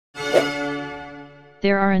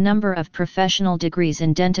There are a number of professional degrees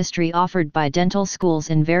in dentistry offered by dental schools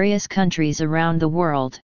in various countries around the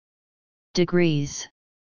world. Degrees.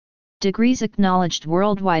 Degrees acknowledged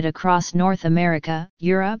worldwide across North America,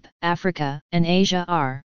 Europe, Africa, and Asia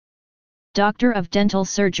are: Doctor of Dental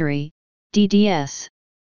Surgery, DDS.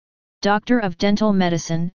 Doctor of Dental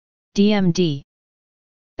Medicine, DMD.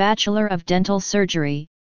 Bachelor of Dental Surgery,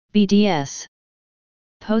 BDS.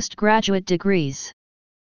 Postgraduate degrees.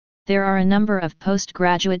 There are a number of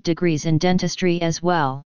postgraduate degrees in dentistry as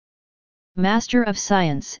well. Master of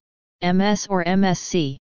Science, MS or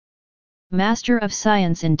MSc. Master of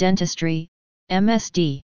Science in Dentistry,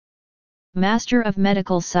 MSD. Master of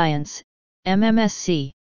Medical Science,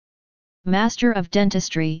 MMSc. Master of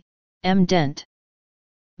Dentistry, MDent.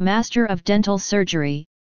 Master of Dental Surgery,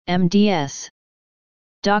 MDS.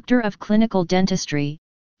 Doctor of Clinical Dentistry,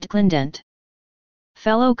 DClindent.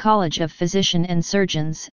 Fellow College of Physician and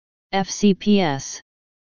Surgeons, FCPS.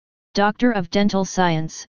 Doctor of Dental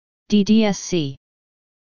Science, DDSC.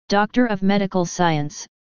 Doctor of Medical Science,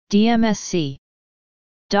 DMSc.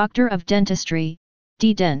 Doctor of Dentistry,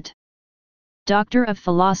 DDent. Doctor of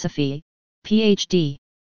Philosophy, PhD.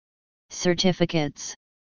 Certificates.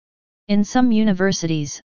 In some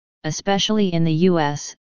universities, especially in the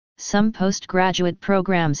US, some postgraduate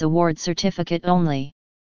programs award certificate only.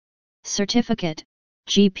 Certificate,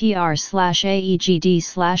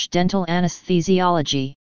 GPR/AEGD/Dental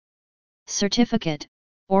Anesthesiology. Certificate,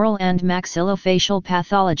 Oral and Maxillofacial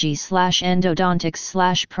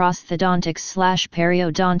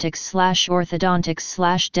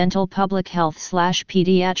Pathology/Endodontics/Prosthedontics/Periodontics/Orthodontics/Dental Public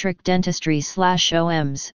Health/Pediatric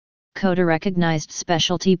Dentistry/OMS, CODA-recognized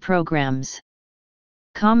specialty programs.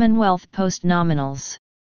 Commonwealth postnominals.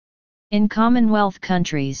 In Commonwealth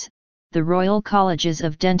countries, the Royal Colleges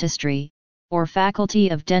of Dentistry, or Faculty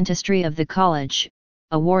of Dentistry of the College,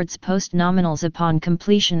 awards postnominals upon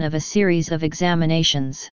completion of a series of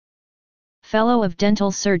examinations. Fellow of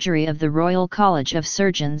Dental Surgery of the Royal College of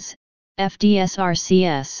Surgeons,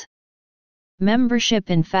 FDSRCS. Membership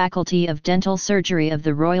in Faculty of Dental Surgery of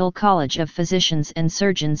the Royal College of Physicians and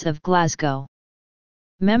Surgeons of Glasgow.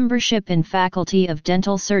 Membership in Faculty of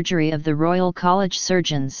Dental Surgery of the Royal College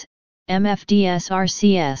Surgeons,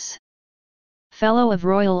 MFDSRCS. Fellow of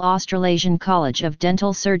Royal Australasian College of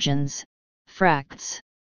Dental Surgeons, FRACS.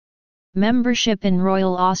 Membership in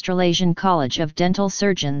Royal Australasian College of Dental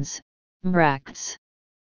Surgeons, MRACS.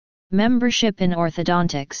 Membership in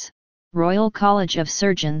Orthodontics, Royal College of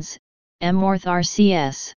Surgeons,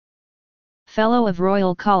 MORTH-RCS. Fellow of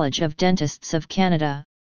Royal College of Dentists of Canada,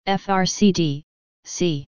 FRCD,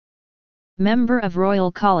 C. Member of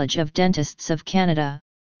Royal College of Dentists of Canada,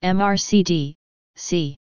 MRCD,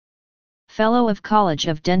 C. Fellow of College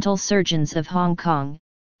of Dental Surgeons of Hong Kong,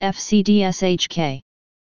 FCDSHK.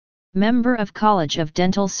 Member of College of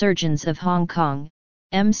Dental Surgeons of Hong Kong,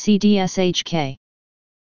 MCDSHK.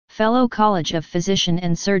 Fellow College of Physician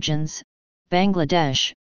and Surgeons,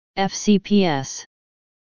 Bangladesh, FCPS.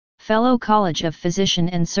 Fellow College of Physician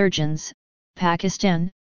and Surgeons, Pakistan,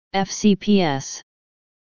 FCPS.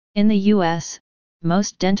 In the US,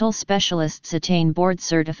 most dental specialists attain board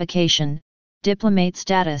certification, diplomate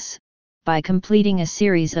status, by completing a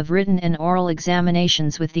series of written and oral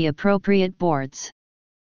examinations with the appropriate boards.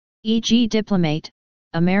 E.g. Diplomate,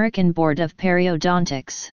 American Board of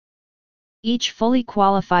Periodontics. Each fully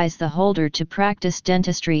qualifies the holder to practice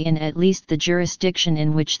dentistry in at least the jurisdiction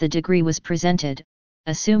in which the degree was presented,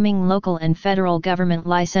 assuming local and federal government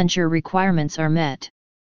licensure requirements are met.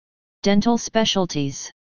 Dental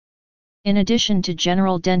specialties. In addition to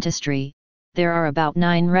general dentistry, there are about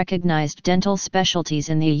 9 recognized dental specialties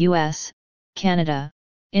in the US, Canada,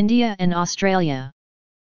 India and Australia.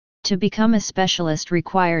 To become a specialist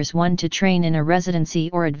requires one to train in a residency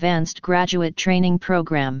or advanced graduate training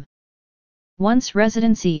program. Once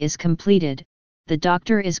residency is completed, the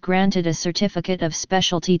doctor is granted a certificate of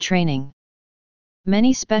specialty training.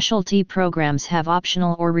 Many specialty programs have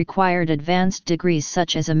optional or required advanced degrees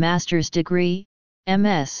such as a master's degree,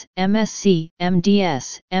 MS, MSc,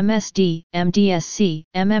 MDS, MSD, MDSc,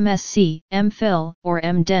 MMSc, MPhil, or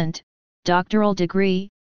MDent, doctoral degree,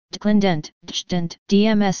 DClindent, DDent,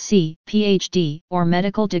 DMSc, PhD, or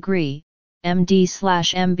medical degree,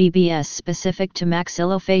 MD/MBBS specific to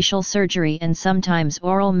maxillofacial surgery and sometimes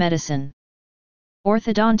oral medicine.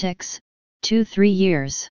 Orthodontics, 2-3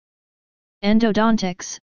 years.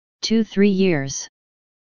 Endodontics, 2-3 years.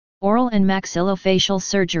 Oral and maxillofacial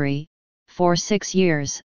surgery, 4-6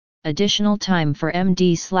 years, additional time for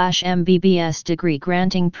MD/MBBS degree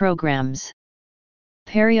granting programs.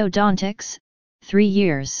 Periodontics, 3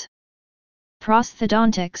 years.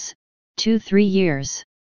 Prosthodontics, 2-3 years.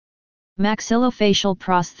 Maxillofacial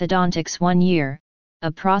prosthodontics 1 year.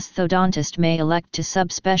 A prosthodontist may elect to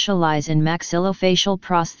subspecialize in maxillofacial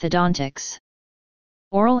prosthodontics.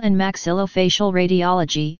 Oral and maxillofacial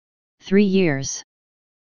radiology, 3 years.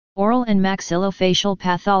 Oral and maxillofacial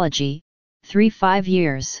pathology, 3-5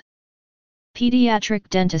 years. Pediatric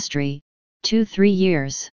dentistry, 2-3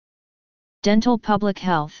 years. Dental public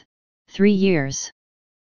health, 3 years.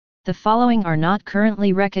 The following are not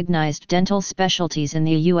currently recognized dental specialties in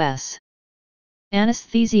the U.S.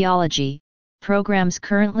 Anesthesiology, programs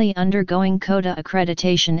currently undergoing CODA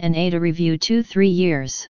accreditation and ADA review 2-3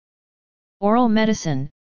 years. Oral medicine,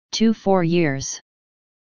 2-4 years.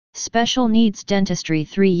 Special needs dentistry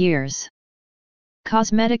 3 years.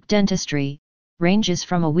 Cosmetic dentistry, ranges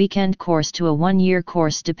from a weekend course to a 1-year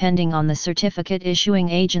course depending on the certificate issuing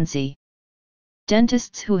agency.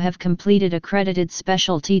 Dentists who have completed accredited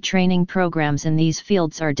specialty training programs in these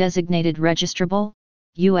fields are designated registrable,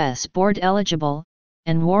 U.S. board eligible,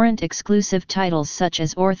 and warrant exclusive titles such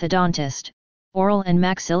as orthodontist, oral and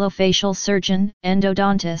maxillofacial surgeon,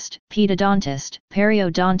 endodontist, pedodontist,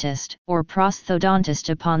 periodontist, or prosthodontist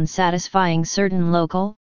upon satisfying certain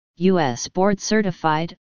local, U.S. board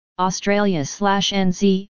certified,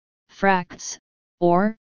 Australia/NZ, FRACTS,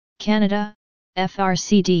 or, Canada,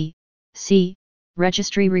 FRCD, C,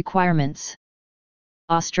 registry requirements.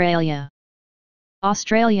 Australia.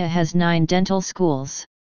 Australia has 9 dental schools.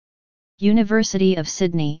 University of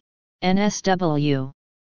Sydney, NSW.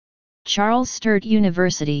 Charles Sturt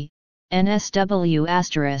University,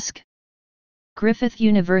 NSW*. Griffith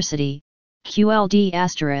University,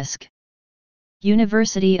 QLD*.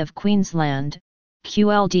 University of Queensland,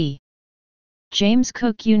 QLD. James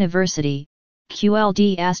Cook University,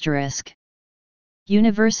 QLD*.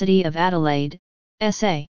 University of Adelaide,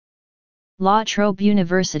 SA. La Trobe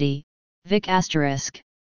University, Vic*.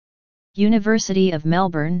 University of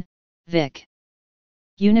Melbourne, Vic.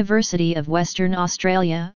 University of Western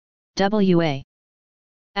Australia, WA.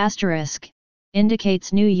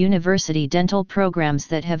 Indicates new university dental programs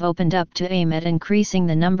that have opened up to aim at increasing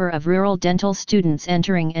the number of rural dental students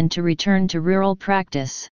entering and to return to rural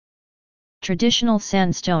practice. Traditional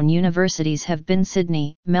sandstone universities have been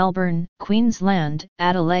Sydney, Melbourne, Queensland,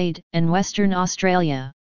 Adelaide, and Western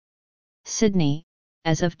Australia. Sydney,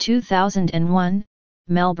 as of 2001,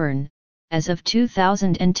 Melbourne, as of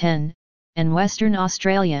 2010, and Western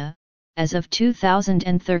Australia, as of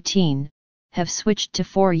 2013, have switched to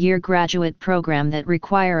 4-year graduate program that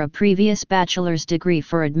require a previous bachelor's degree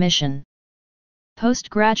for admission.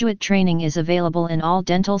 Postgraduate training is available in all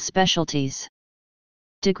dental specialties.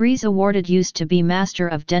 Degrees awarded used to be Master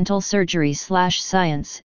of Dental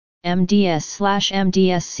Surgery/Science,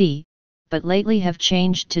 MDS/MDSC, but lately have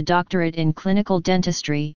changed to Doctorate in Clinical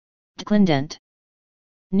Dentistry, DClindent.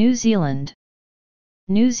 New Zealand.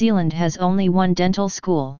 New Zealand has only 1 dental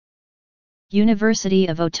school. University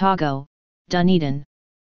of Otago, Dunedin.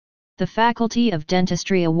 The Faculty of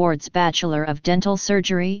Dentistry awards Bachelor of Dental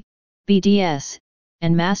Surgery, BDS,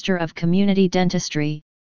 and Master of Community Dentistry,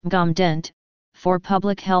 MComDent, for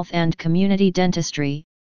public health and community dentistry,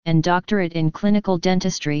 and Doctorate in Clinical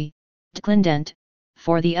Dentistry, DClindent,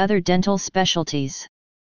 for the other dental specialties.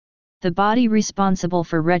 The body responsible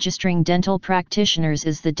for registering dental practitioners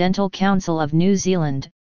is the Dental Council of New Zealand,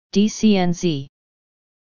 DCNZ.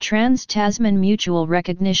 Trans-Tasman Mutual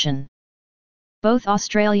Recognition. Both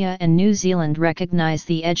Australia and New Zealand recognise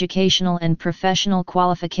the educational and professional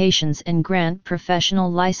qualifications and grant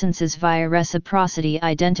professional licenses via reciprocity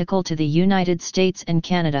identical to the United States and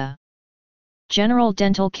Canada. General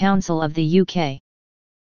Dental Council of the UK.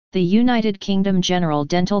 The United Kingdom General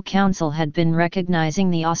Dental Council had been recognising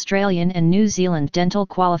the Australian and New Zealand dental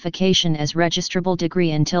qualification as registrable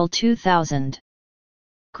degree until 2000.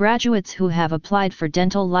 Graduates who have applied for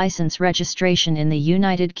dental license registration in the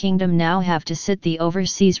United Kingdom now have to sit the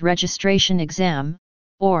Overseas Registration Exam,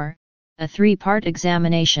 or, a 3-part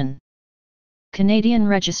examination. Canadian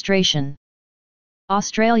registration.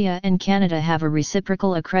 Australia and Canada have a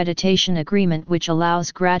reciprocal accreditation agreement which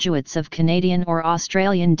allows graduates of Canadian or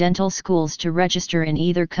Australian dental schools to register in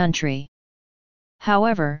either country.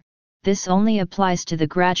 However, this only applies to the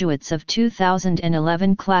graduates of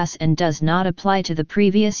 2011 class and does not apply to the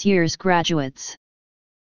previous year's graduates.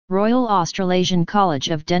 Royal Australasian College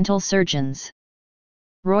of Dental Surgeons.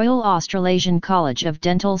 Royal Australasian College of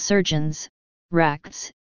Dental Surgeons,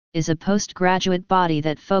 RACS, is a postgraduate body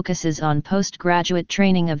that focuses on postgraduate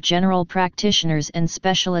training of general practitioners and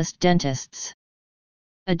specialist dentists.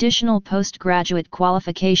 Additional postgraduate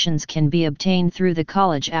qualifications can be obtained through the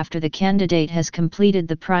college after the candidate has completed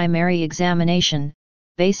the primary examination,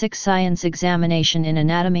 basic science examination in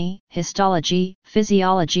anatomy, histology,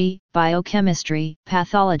 physiology, biochemistry,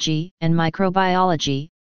 pathology, and microbiology,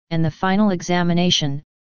 and the final examination,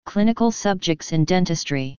 clinical subjects in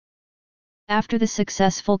dentistry. After the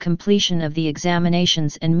successful completion of the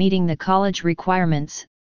examinations and meeting the college requirements,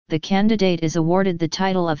 the candidate is awarded the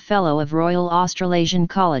title of Fellow of Royal Australasian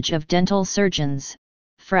College of Dental Surgeons,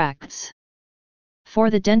 FRACS. For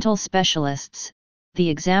the dental specialists, the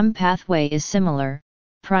exam pathway is similar: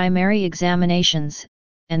 primary examinations,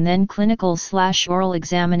 and then clinical/oral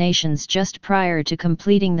examinations just prior to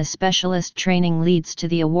completing the specialist training leads to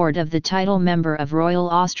the award of the title Member of Royal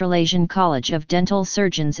Australasian College of Dental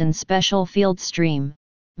Surgeons in Special Field Stream,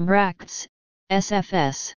 MRACS,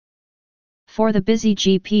 SFS. For the busy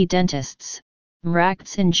GP dentists,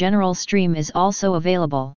 MRACS in General Stream is also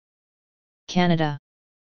available. Canada.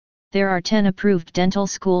 There are 10 approved dental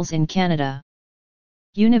schools in Canada.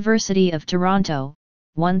 University of Toronto,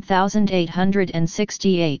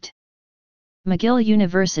 1868. McGill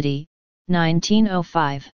University,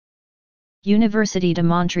 1905. Université de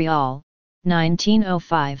Montréal,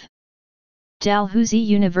 1905. Dalhousie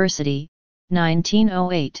University,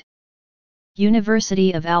 1908.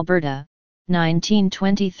 University of Alberta,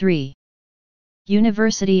 1923.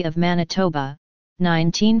 University of Manitoba,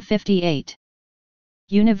 1958.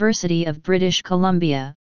 University of British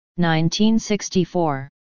Columbia, 1964.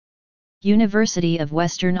 University of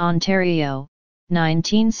Western Ontario,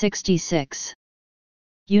 1966.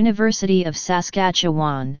 University of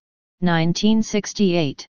Saskatchewan,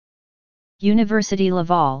 1968. University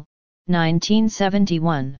Laval,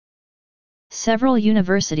 1971. Several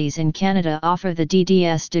universities in Canada offer the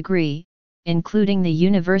DDS degree, including the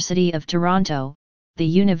University of Toronto, the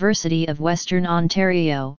University of Western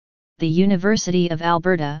Ontario, the University of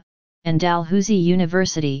Alberta, and Dalhousie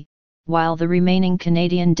University, while the remaining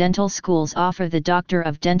Canadian dental schools offer the Doctor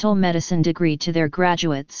of Dental Medicine degree to their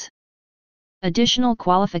graduates. Additional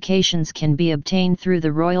qualifications can be obtained through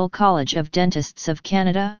the Royal College of Dentists of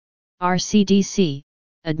Canada, RCDC,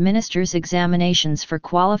 administers examinations for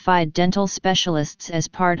qualified dental specialists as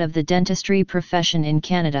part of the dentistry profession in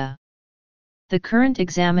Canada. The current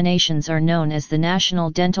examinations are known as the National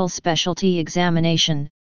Dental Specialty Examination,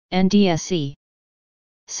 NDSE.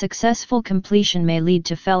 Successful completion may lead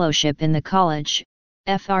to fellowship in the college,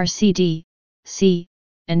 FRCD, C,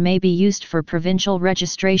 and may be used for provincial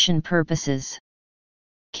registration purposes.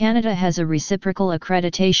 Canada has a reciprocal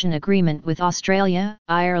accreditation agreement with Australia,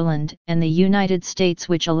 Ireland, and the United States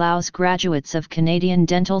which allows graduates of Canadian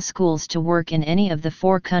dental schools to work in any of the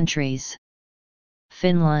 4 countries.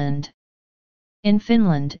 Finland. In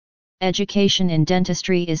Finland, education in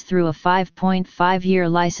dentistry is through a 5.5-year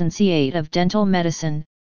Licentiate of Dental Medicine,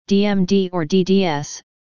 DMD or DDS,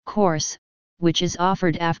 course, which is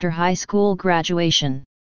offered after high school graduation.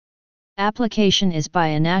 Application is by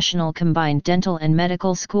a national combined dental and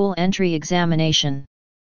medical school entry examination.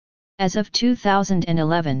 As of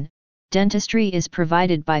 2011, dentistry is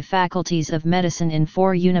provided by faculties of medicine in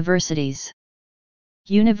 4 universities.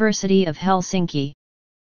 University of Helsinki,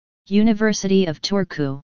 University of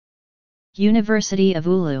Turku, University of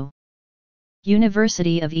Oulu,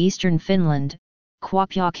 University of Eastern Finland,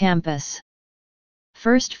 Kuopio campus.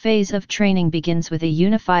 First phase of training begins with a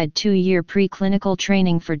unified 2-year preclinical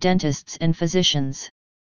training for dentists and physicians.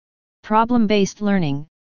 Problem-based learning,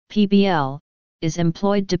 PBL, is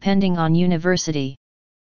employed depending on university.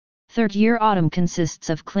 Third year autumn consists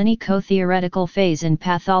of clinico-theoretical phase in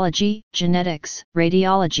pathology, genetics,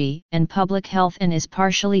 radiology, and public health and is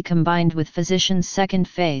partially combined with physician's second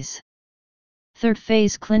phase. Third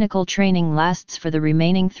phase clinical training lasts for the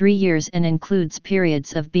remaining 3 years and includes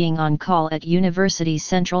periods of being on call at University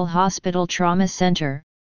Central Hospital Trauma Center,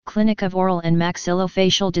 Clinic of Oral and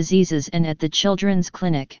Maxillofacial Diseases and at the Children's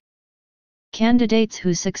Clinic. Candidates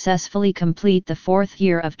who successfully complete the 4th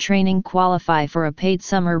year of training qualify for a paid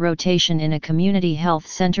summer rotation in a community health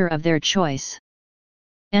center of their choice.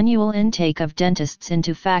 Annual intake of dentists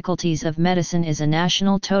into faculties of medicine is a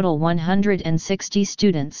national total 160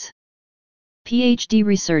 students. PhD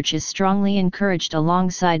research is strongly encouraged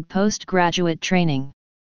alongside postgraduate training.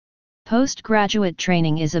 Postgraduate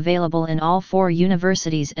training is available in all 4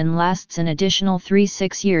 universities and lasts an additional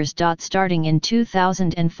 6 years. Starting in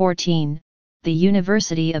 2014, the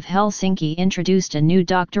University of Helsinki introduced a new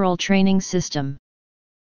doctoral training system.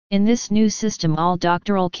 In this new system, all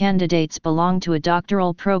doctoral candidates belong to a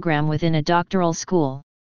doctoral program within a doctoral school.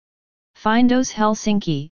 Findos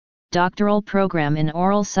Helsinki, Doctoral Program in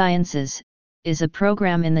Oral Sciences, is a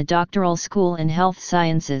program in the doctoral school in health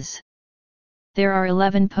sciences. There are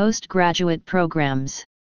 11 postgraduate programs.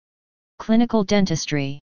 Clinical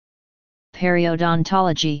dentistry.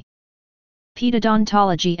 Periodontology,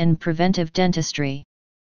 Pedodontology and preventive dentistry,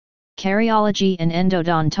 Cariology and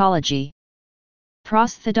endodontology,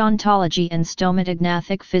 Prosthodontology and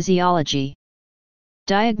stomatognathtic physiology,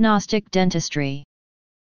 Diagnostic dentistry,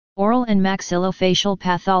 Oral and maxillofacial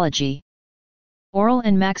pathology, Oral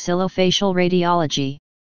and maxillofacial radiology,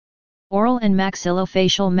 Oral and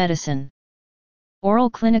maxillofacial medicine, Oral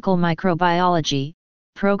clinical microbiology.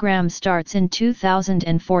 Program starts in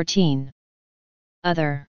 2014.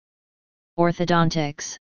 Other.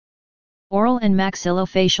 Orthodontics, Oral and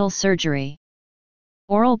maxillofacial surgery,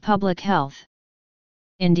 Oral public health.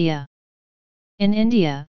 India. In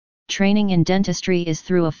India, training in dentistry is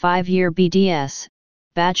through a 5-year BDS,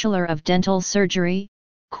 Bachelor of Dental Surgery,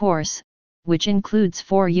 course, which includes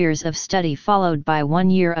 4 years of study followed by 1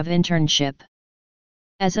 year of internship.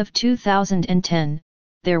 As of 2010,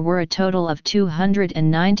 there were a total of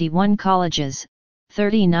 291 colleges,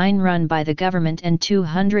 39 run by the government and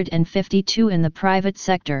 252 in the private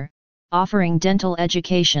sector, offering dental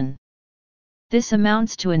education. This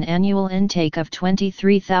amounts to an annual intake of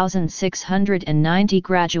 23,690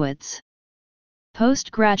 graduates.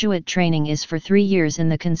 Postgraduate training is for 3 years in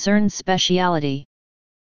the concerned specialty.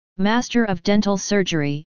 Master of Dental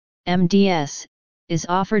Surgery, MDS, is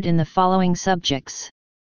offered in the following subjects: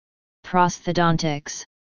 prosthodontics,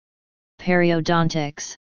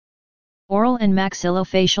 periodontics, oral and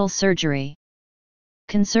maxillofacial surgery,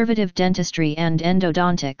 conservative dentistry and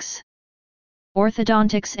endodontics,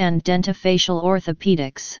 orthodontics and dentofacial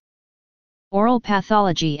orthopedics, oral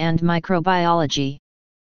pathology and microbiology,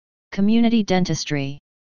 community dentistry,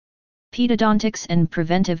 pedodontics and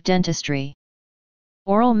preventive dentistry,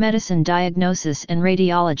 oral medicine diagnosis and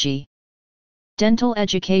radiology. Dental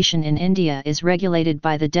education in India is regulated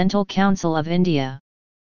by the Dental Council of India.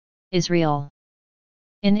 Israel.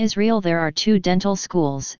 In Israel there are 2 dental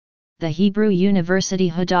schools, the Hebrew University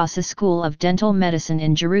Hadassah School of Dental Medicine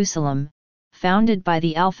in Jerusalem, founded by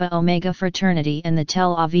the Alpha Omega Fraternity, and the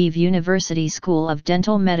Tel Aviv University School of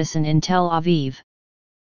Dental Medicine in Tel Aviv.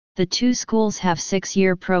 The 2 schools have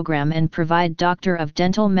 6-year program and provide Doctor of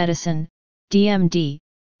Dental Medicine, DMD,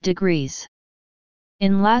 degrees.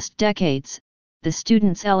 In last decades, the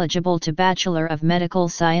students eligible to Bachelor of Medical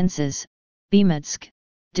Sciences, BMedSc,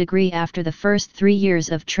 degree after the first 3 years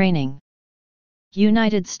of training.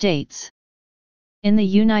 United States. In the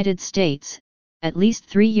United States, at least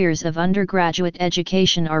 3 years of undergraduate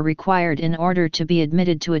education are required in order to be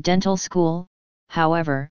admitted to a dental school.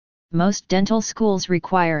 However, most dental schools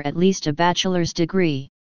require at least a bachelor's degree.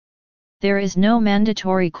 There is no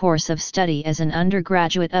mandatory course of study as an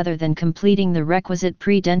undergraduate other than completing the requisite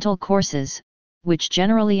pre-dental courses, which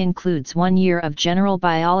generally includes 1 year of general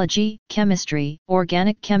biology, chemistry,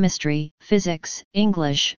 organic chemistry, physics,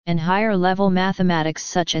 English, and higher-level mathematics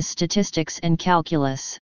such as statistics and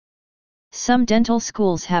calculus. Some dental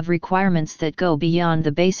schools have requirements that go beyond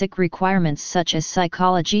the basic requirements such as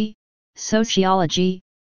psychology, sociology,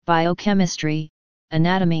 biochemistry,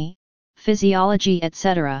 anatomy, physiology,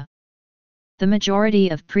 etc. The majority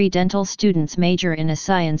of pre-dental students major in a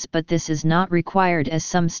science, but this is not required as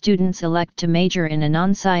some students elect to major in a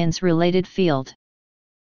non-science related field.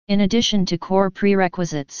 In addition to core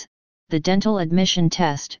prerequisites, the dental admission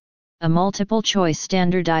test, a multiple-choice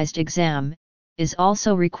standardized exam, is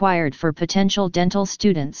also required for potential dental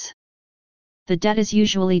students. The DET is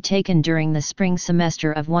usually taken during the spring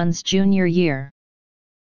semester of one's junior year.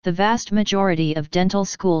 The vast majority of dental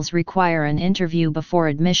schools require an interview before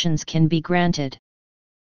admissions can be granted.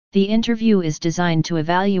 The interview is designed to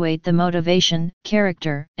evaluate the motivation,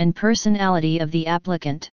 character, and personality of the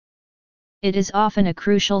applicant. It is often a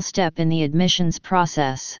crucial step in the admissions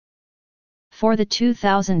process. For the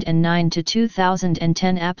 2009 to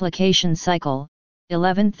 2010 application cycle,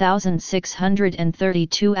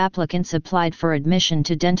 11,632 applicants applied for admission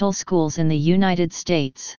to dental schools in the United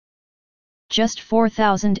States. Just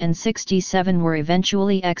 4,067 were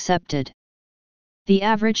eventually accepted. The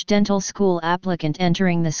average dental school applicant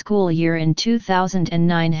entering the school year in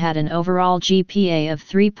 2009 had an overall GPA of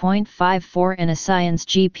 3.54 and a science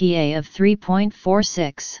GPA of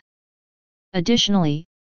 3.46. Additionally,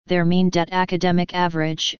 their mean DET academic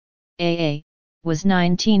average, AA, was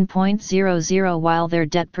 19.00 while their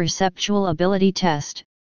DET perceptual ability test,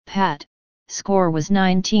 PAT, score was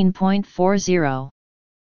 19.40.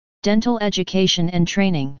 Dental education and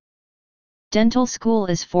training. Dental school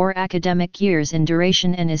is 4 academic years in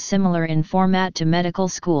duration and is similar in format to medical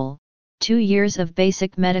school, 2 years of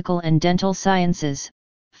basic medical and dental sciences,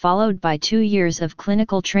 followed by 2 years of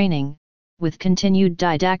clinical training, with continued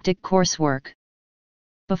didactic coursework.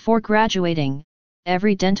 Before graduating,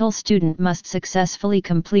 every dental student must successfully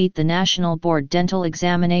complete the National Board Dental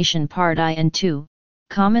Examination Part I and II,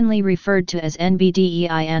 commonly referred to as NBDE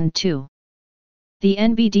I and II. The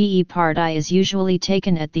NBDE Part I is usually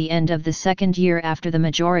taken at the end of the second year after the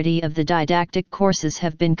majority of the didactic courses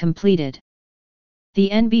have been completed.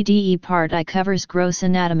 The NBDE Part I covers gross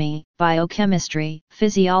anatomy, biochemistry,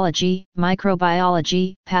 physiology,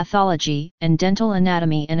 microbiology, pathology, and dental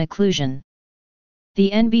anatomy and occlusion. The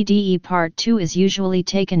NBDE Part II is usually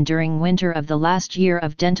taken during winter of the last year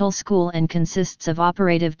of dental school and consists of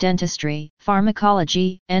operative dentistry,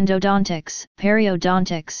 pharmacology, endodontics,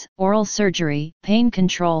 periodontics, oral surgery, pain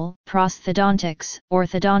control, prosthodontics,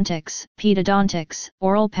 orthodontics, pedodontics,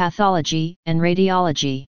 oral pathology, and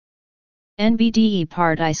radiology. NBDE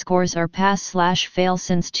Part I scores are pass/fail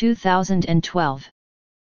since 2012.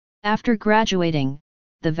 After graduating,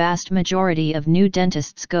 the vast majority of new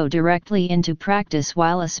dentists go directly into practice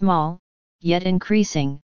while a small, yet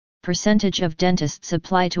increasing, percentage of dentists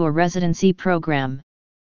apply to a residency program.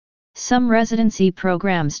 Some residency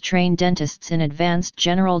programs train dentists in advanced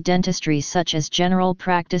general dentistry such as general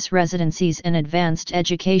practice residencies and advanced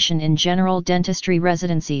education in general dentistry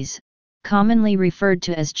residencies, commonly referred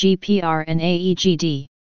to as GPR and AEGD.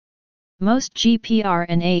 Most GPR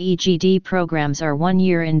and AEGD programs are 1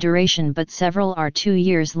 year in duration, but several are 2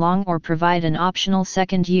 years long or provide an optional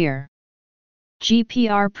second year.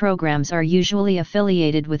 GPR programs are usually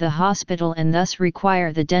affiliated with a hospital and thus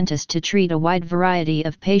require the dentist to treat a wide variety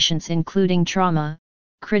of patients including trauma,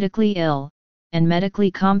 critically ill, and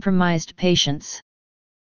medically compromised patients.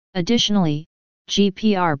 Additionally,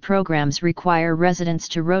 GPR programs require residents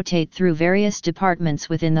to rotate through various departments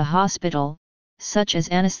within the hospital, such as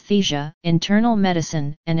anesthesia, internal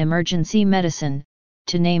medicine, and emergency medicine,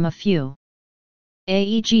 to name a few.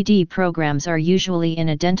 AEGD programs are usually in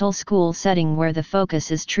a dental school setting where the focus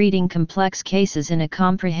is treating complex cases in a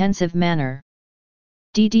comprehensive manner.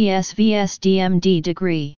 DDS vs DMD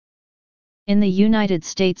degree. In the United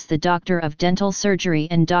States, the Doctor of Dental Surgery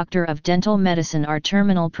and Doctor of Dental Medicine are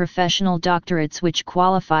terminal professional doctorates which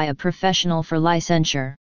qualify a professional for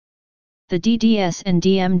licensure. The DDS and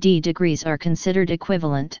DMD degrees are considered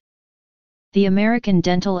equivalent. The American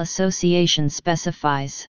Dental Association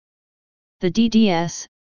specifies the DDS,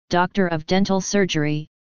 Doctor of Dental Surgery,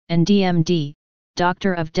 and DMD,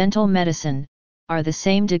 Doctor of Dental Medicine, are the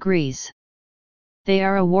same degrees. They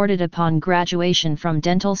are awarded upon graduation from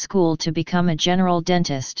dental school to become a general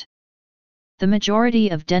dentist. The majority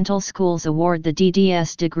of dental schools award the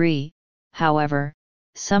DDS degree, however,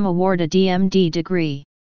 some award a DMD degree.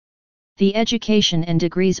 The education and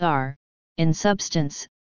degrees are, in substance,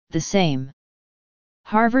 the same.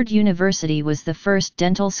 Harvard University was the first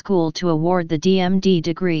dental school to award the DMD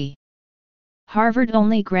degree. Harvard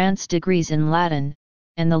only grants degrees in Latin,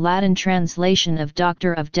 and the Latin translation of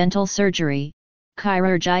Doctor of Dental Surgery,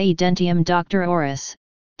 Chirurgiae Dentium Doctoris,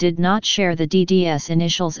 did not share the DDS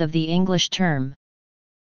initials of the English term.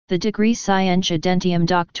 The degree Scientia Dentium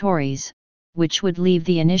Doctoris, which would leave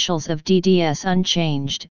the initials of DDS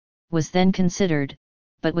unchanged, was then considered,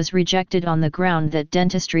 but was rejected on the ground that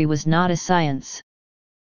dentistry was not a science.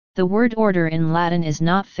 The word order in Latin is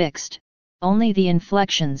not fixed, only the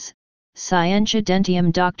inflections. Scientia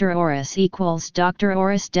Dentium Doctoris equals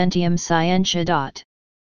Doctoris Dentium Scientia.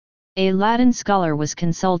 A Latin scholar was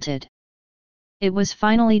consulted. It was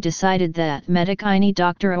finally decided that Medicini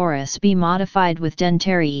Doctoris be modified with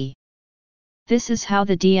Dentarii. This is how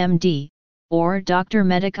the DMD, or Doctor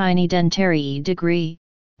Medicini Dentarii degree,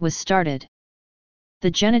 was started. The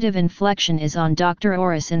genitive inflection is on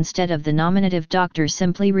Doctoris instead of the nominative doctor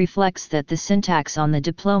simply reflects that the syntax on the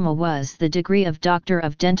diploma was the degree of Doctor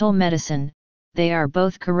of Dental Medicine. They are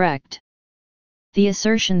both correct. The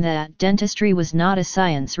assertion that dentistry was not a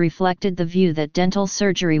science reflected the view that dental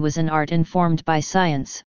surgery was an art informed by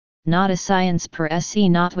science, not a science per se,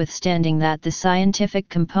 notwithstanding that the scientific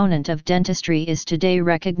component of dentistry is today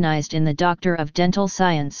recognized in the Doctor of Dental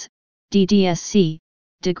Science, DDSC,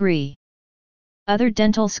 degree. Other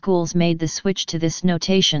dental schools made the switch to this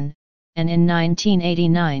notation, and in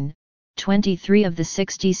 1989, 23 of the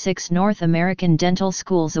 66 North American dental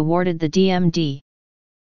schools awarded the DMD.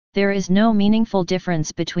 There is no meaningful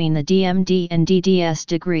difference between the DMD and DDS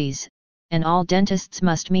degrees, and all dentists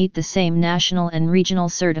must meet the same national and regional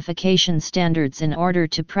certification standards in order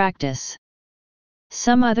to practice.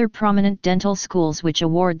 Some other prominent dental schools which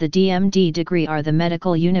award the DMD degree are the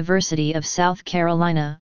Medical University of South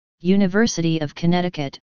Carolina, University of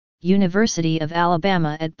Connecticut, University of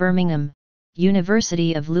Alabama at Birmingham,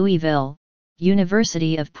 University of Louisville,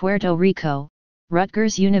 University of Puerto Rico,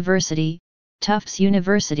 Rutgers University, Tufts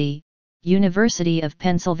University, University of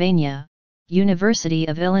Pennsylvania, University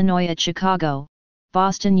of Illinois at Chicago,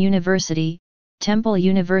 Boston University, Temple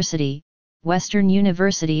University, Western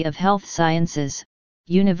University of Health Sciences,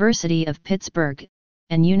 University of Pittsburgh,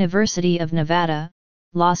 and University of Nevada,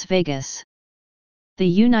 Las Vegas. The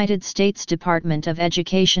United States Department of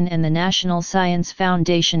Education and the National Science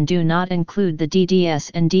Foundation do not include the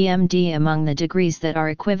DDS and DMD among the degrees that are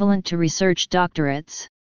equivalent to research doctorates.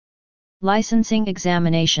 Licensing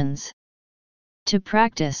examinations. To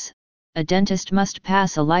practice, a dentist must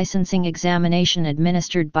pass a licensing examination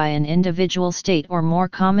administered by an individual state or more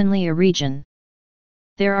commonly a region.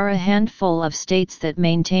 There are a handful of states that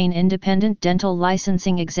maintain independent dental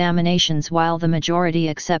licensing examinations while the majority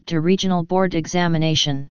accept a regional board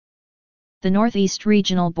examination. The Northeast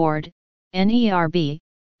Regional Board, NERB,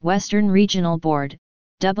 Western Regional Board,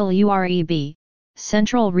 WREB,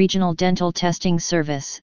 Central Regional Dental Testing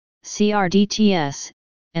Service, CRDTS,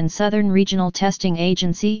 and Southern Regional Testing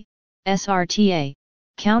Agency, SRTA,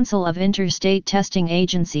 Council of Interstate Testing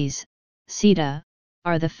Agencies, CETA,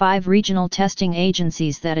 are the 5 regional testing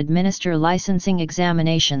agencies that administer licensing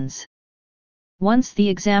examinations. Once the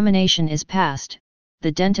examination is passed,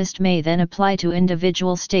 the dentist may then apply to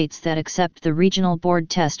individual states that accept the regional board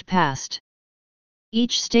test passed.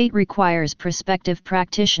 Each state requires prospective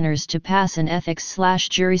practitioners to pass an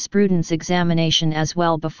ethics/jurisprudence examination as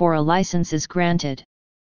well before a license is granted.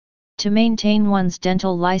 To maintain one's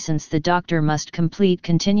dental license, the doctor must complete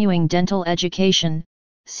continuing dental education,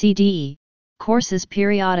 CDE, courses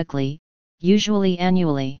periodically, usually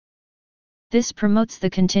annually. This promotes the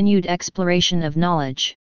continued exploration of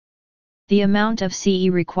knowledge. The amount of CE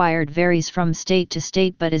required varies from state to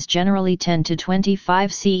state but is generally 10 to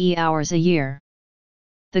 25 CE hours a year.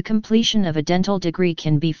 The completion of a dental degree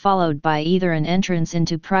can be followed by either an entrance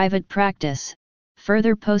into private practice,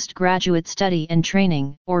 further postgraduate study and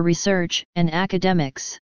training, or research and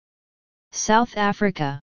academics. South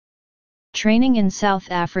Africa. Training in South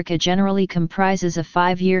Africa generally comprises a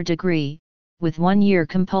 5-year degree, with 1 year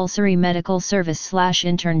compulsory medical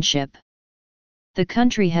service/internship. The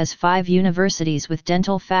country has 5 universities with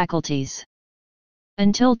dental faculties.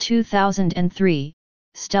 Until 2003,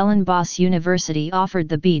 Stellenbosch University offered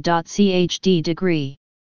the B.CHD degree.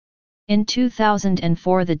 In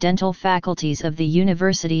 2004, the dental faculties of the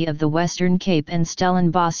University of the Western Cape and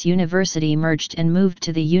Stellenbosch University merged and moved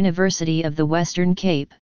to the University of the Western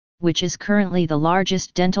Cape, which is currently the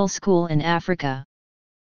largest dental school in Africa.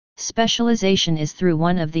 Specialization is through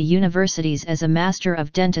one of the universities as a Master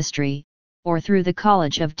of Dentistry, or through the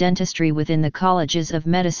College of Dentistry within the Colleges of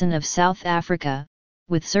Medicine of South Africa,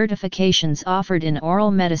 with certifications offered in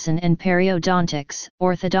oral medicine and periodontics,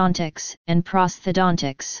 orthodontics, and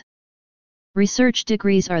prosthodontics. Research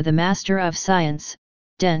degrees are the Master of Science,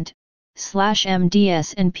 Dent,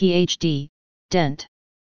 /MDS and PhD, Dent.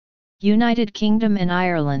 United Kingdom and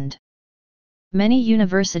Ireland. Many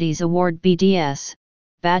universities award BDS,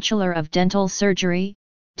 Bachelor of Dental Surgery,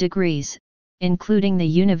 degrees, including the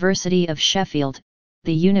University of Sheffield,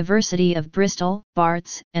 the University of Bristol,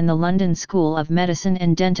 Barts, and the London School of Medicine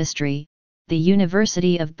and Dentistry, the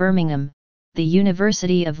University of Birmingham, the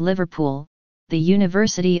University of Liverpool, the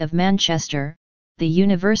University of Manchester, the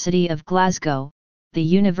University of Glasgow, the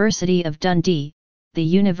University of Dundee, the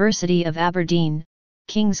University of Aberdeen,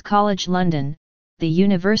 King's College London, the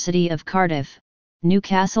University of Cardiff,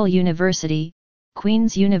 Newcastle University,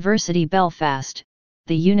 Queen's University Belfast,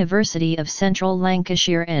 the University of Central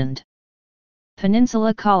Lancashire and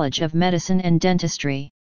Peninsula College of Medicine and Dentistry.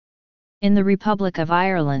 In the Republic of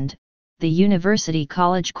Ireland, the University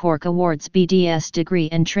College Cork awards BDS degree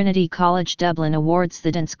and Trinity College Dublin awards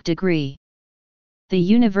the DENSC degree. The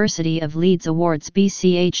University of Leeds awards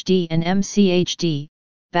BCHD and MCHD,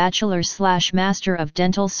 Bachelor/Master of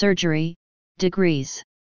Dental Surgery, degrees.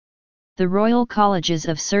 The Royal Colleges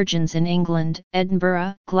of Surgeons in England,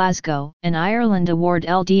 Edinburgh, Glasgow, and Ireland award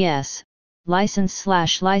LDS,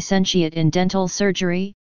 License/Licentiate in Dental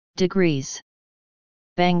Surgery, degrees.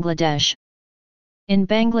 Bangladesh. In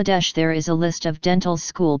Bangladesh there is a list of dental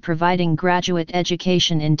school providing graduate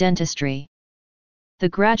education in dentistry. The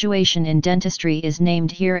graduation in dentistry is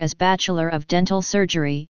named here as Bachelor of Dental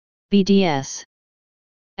Surgery, BDS.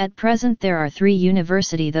 At present there are 3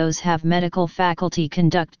 universities those have medical faculty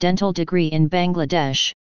conduct dental degree in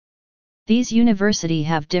Bangladesh. These universities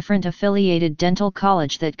have different affiliated dental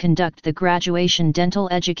college that conduct the graduation dental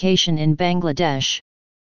education in Bangladesh.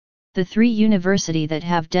 The 3 universities that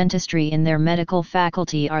have dentistry in their medical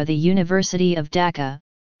faculty are the University of Dhaka,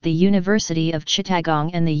 the University of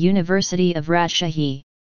Chittagong and the University of Rajshahi.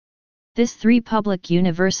 This 3 public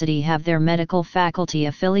university have their medical faculty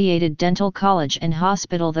affiliated dental college and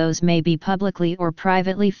hospital. Those may be publicly or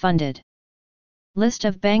privately funded. List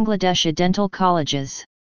of Bangladeshi dental colleges.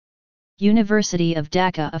 University of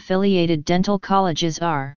Dhaka affiliated dental colleges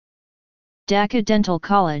are: Dhaka Dental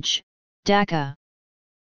College, Dhaka;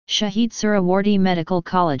 Shahid Surawardi Medical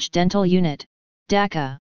College Dental Unit,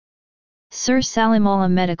 Dhaka; Sir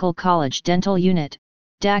Salimullah Medical College Dental Unit,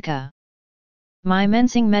 Dhaka;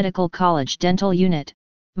 Mymensingh Medical College Dental Unit,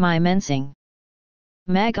 Mymensingh;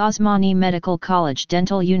 Mag Osmani Medical College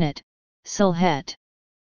Dental Unit, Sylhet;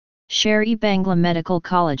 Sher-e Bangla Medical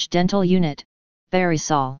College Dental Unit,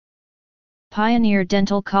 Barisal; Pioneer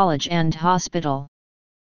Dental College and Hospital,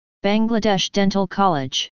 Bangladesh Dental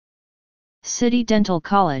College; City Dental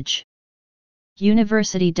College,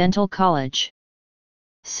 University Dental College,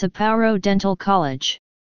 Sapporo Dental College;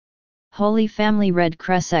 Holy Family Red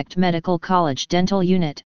Crescent Medical College Dental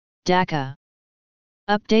Unit, Dhaka;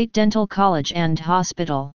 Update Dental College and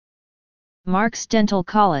Hospital, Marks Dental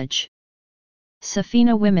College;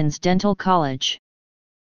 Safina Women's Dental College,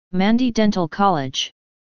 Mandi Dental College.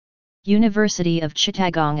 University of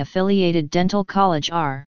Chittagong affiliated dental college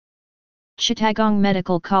are: Chittagong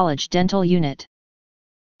Medical College Dental Unit,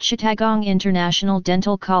 Chittagong International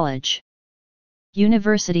Dental College.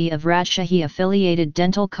 University of Rajshahi affiliated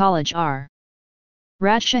dental college are: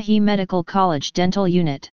 Rajshahi Medical College Dental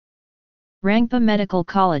Unit, Rangpa Medical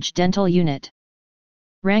College Dental Unit,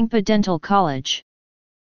 Rangpa Dental College,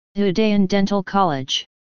 Udayan Dental College.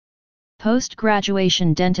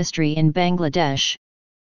 Post-graduation dentistry in Bangladesh.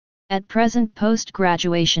 At present,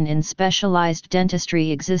 post-graduation in specialized dentistry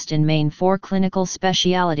exist in main 4 clinical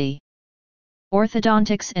speciality: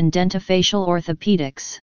 orthodontics and dentofacial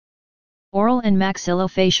orthopedics, oral and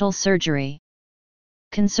maxillofacial surgery,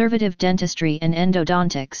 conservative dentistry and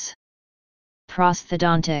endodontics,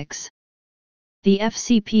 prosthodontics. The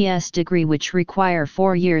FCPS degree, which require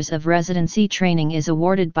 4 years of residency training, is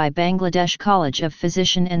awarded by Bangladesh College of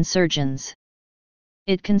Physician and Surgeons.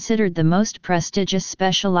 It considered the most prestigious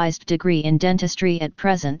specialized degree in dentistry at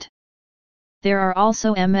present. There are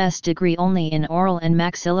also MS degree only in oral and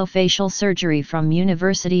maxillofacial surgery from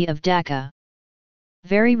University of Dhaka.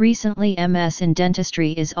 Very recently, MS in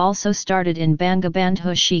dentistry is also started in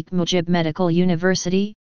Bangabandhu Sheikh Mujib Medical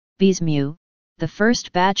University, BSMU, the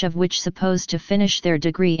first batch of which supposed to finish their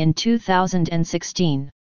degree in 2016.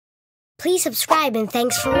 Please subscribe and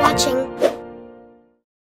thanks for watching.